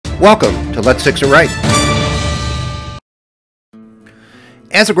Welcome to Let's Fix It Right.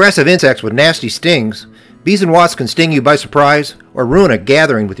 As aggressive insects with nasty stings, bees and wasps can sting you by surprise or ruin a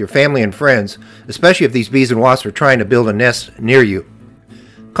gathering with your family and friends, especially if these bees and wasps are trying to build a nest near you.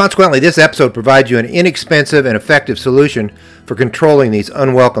 Consequently, this episode provides you an inexpensive and effective solution for controlling these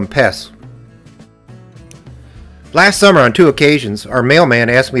unwelcome pests. Last summer on 2 occasions, our mailman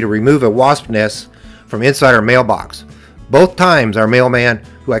asked me to remove a wasp nest from inside our mailbox. Both times our mailman,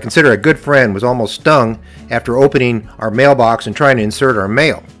 who I consider a good friend, was almost stung after opening our mailbox and trying to insert our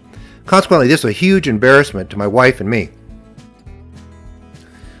mail. Consequently, this was a huge embarrassment to my wife and me.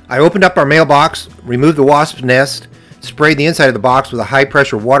 I opened up our mailbox, removed the wasp nest, sprayed the inside of the box with a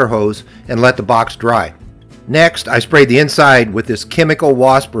high-pressure water hose, and let the box dry. Next, I sprayed the inside with this chemical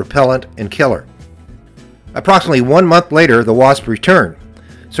wasp repellent and killer. Approximately 1 month later, the wasp returned,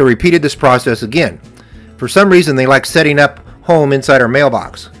 so I repeated this process again. For some reason, they like setting up home inside our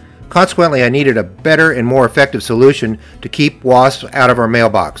mailbox. Consequently, I needed a better and more effective solution to keep wasps out of our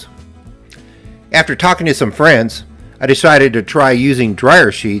mailbox. After talking to some friends, I decided to try using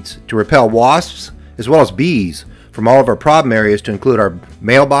dryer sheets to repel wasps as well as bees from all of our problem areas, to include our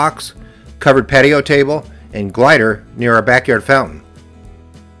mailbox, covered patio table, and glider near our backyard fountain.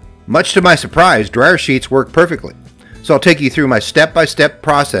 Much to my surprise, dryer sheets work perfectly, so I'll take you through my step-by-step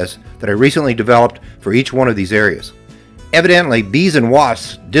process that I recently developed for each one of these areas. Evidently, bees and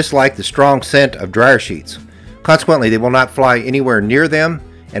wasps dislike the strong scent of dryer sheets. Consequently, they will not fly anywhere near them,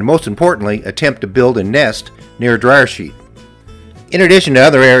 and most importantly, attempt to build a nest near a dryer sheet. In addition to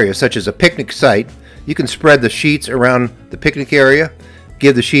other areas such as a picnic site, you can spread the sheets around the picnic area,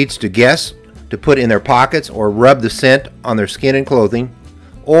 give the sheets to guests to put in their pockets or rub the scent on their skin and clothing,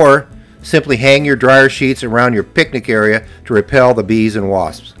 or simply hang your dryer sheets around your picnic area to repel the bees and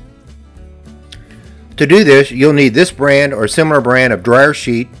wasps. To do this, you'll need this brand or similar brand of dryer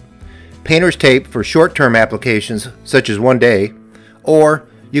sheet, painter's tape for short-term applications such as 1 day, or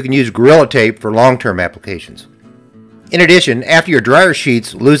you can use Guerilla tape for long-term applications. In addition, after your dryer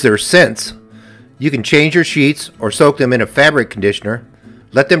sheets lose their scents, you can change your sheets or soak them in a fabric conditioner,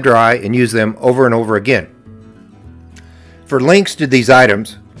 let them dry, and use them over and over again. For links to these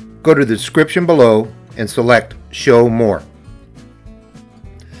items, go to the description below and select Show More.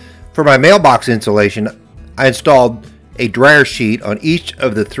 For my mailbox insulation, I installed a dryer sheet on each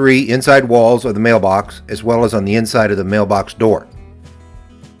of the 3 inside walls of the mailbox, as well as on the inside of the mailbox door.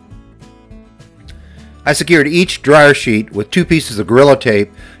 I secured each dryer sheet with 2 pieces of Guerilla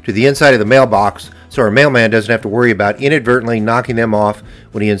tape to the inside of the mailbox, so our mailman doesn't have to worry about inadvertently knocking them off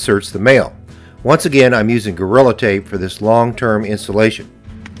when he inserts the mail. Once again, I'm using Guerilla tape for this long-term installation.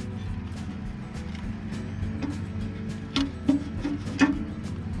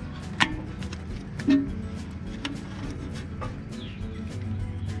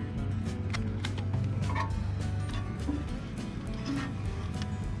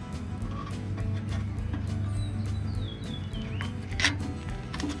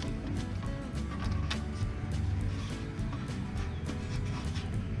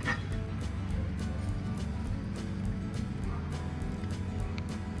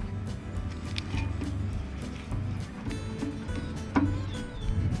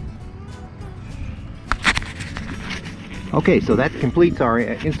 Okay, so that completes our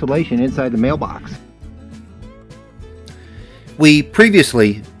installation inside the mailbox. We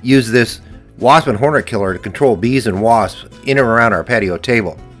previously used this wasp and hornet killer to control bees and wasps in and around our patio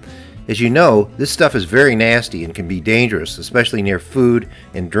table. As you know, this stuff is very nasty and can be dangerous, especially near food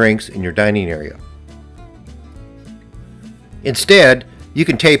and drinks in your dining area. Instead, you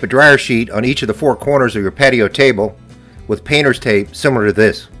can tape a dryer sheet on each of the 4 corners of your patio table with painter's tape similar to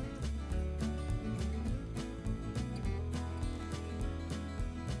this.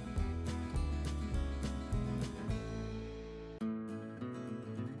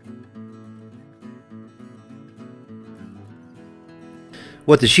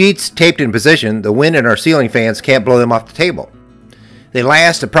 With the sheets taped in position, the wind in our ceiling fans can't blow them off the table. They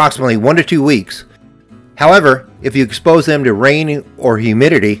last approximately 1 to 2 weeks. However, if you expose them to rain or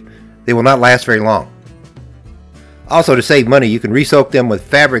humidity, they will not last very long. Also, to save money, you can re-soak them with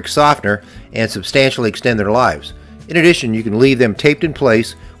fabric softener and substantially extend their lives. In addition, you can leave them taped in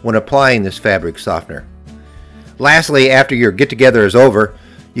place when applying this fabric softener. Lastly, after your get-together is over,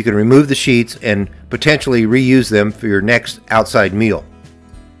 you can remove the sheets and potentially reuse them for your next outside meal.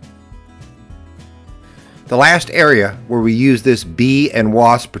 The last area where we use this bee and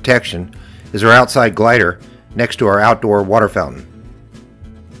wasp protection is our outside glider next to our outdoor water fountain.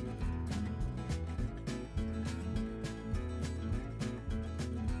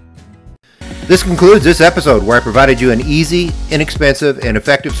 This concludes this episode where I provided you an easy, inexpensive, and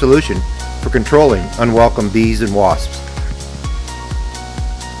effective solution for controlling unwelcome bees and wasps.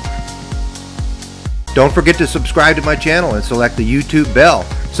 Don't forget to subscribe to my channel and select the YouTube bell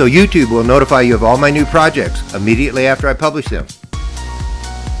so YouTube will notify you of all my new projects immediately after I publish them.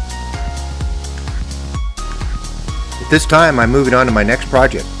 At this time, I'm moving on to my next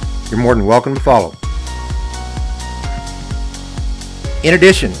project. You're more than welcome to follow. In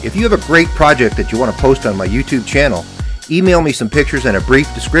addition, if you have a great project that you want to post on my YouTube channel, email me some pictures and a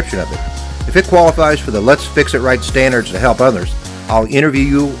brief description of it. If it qualifies for the Let's Fix It Right standards to help others, I'll interview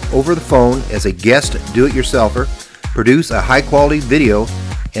you over the phone as a guest do-it-yourselfer, produce a high-quality video,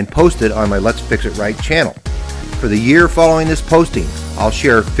 and post it on my Let's Fix It Right channel. For the year following this posting, I'll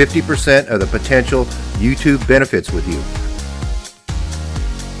share 50% of the potential YouTube benefits with you.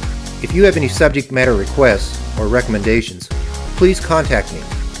 If you have any subject matter requests or recommendations, please contact me.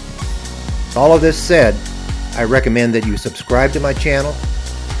 All of this said, I recommend that you subscribe to my channel,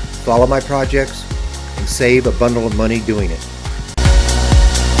 follow my projects, and save a bundle of money doing it.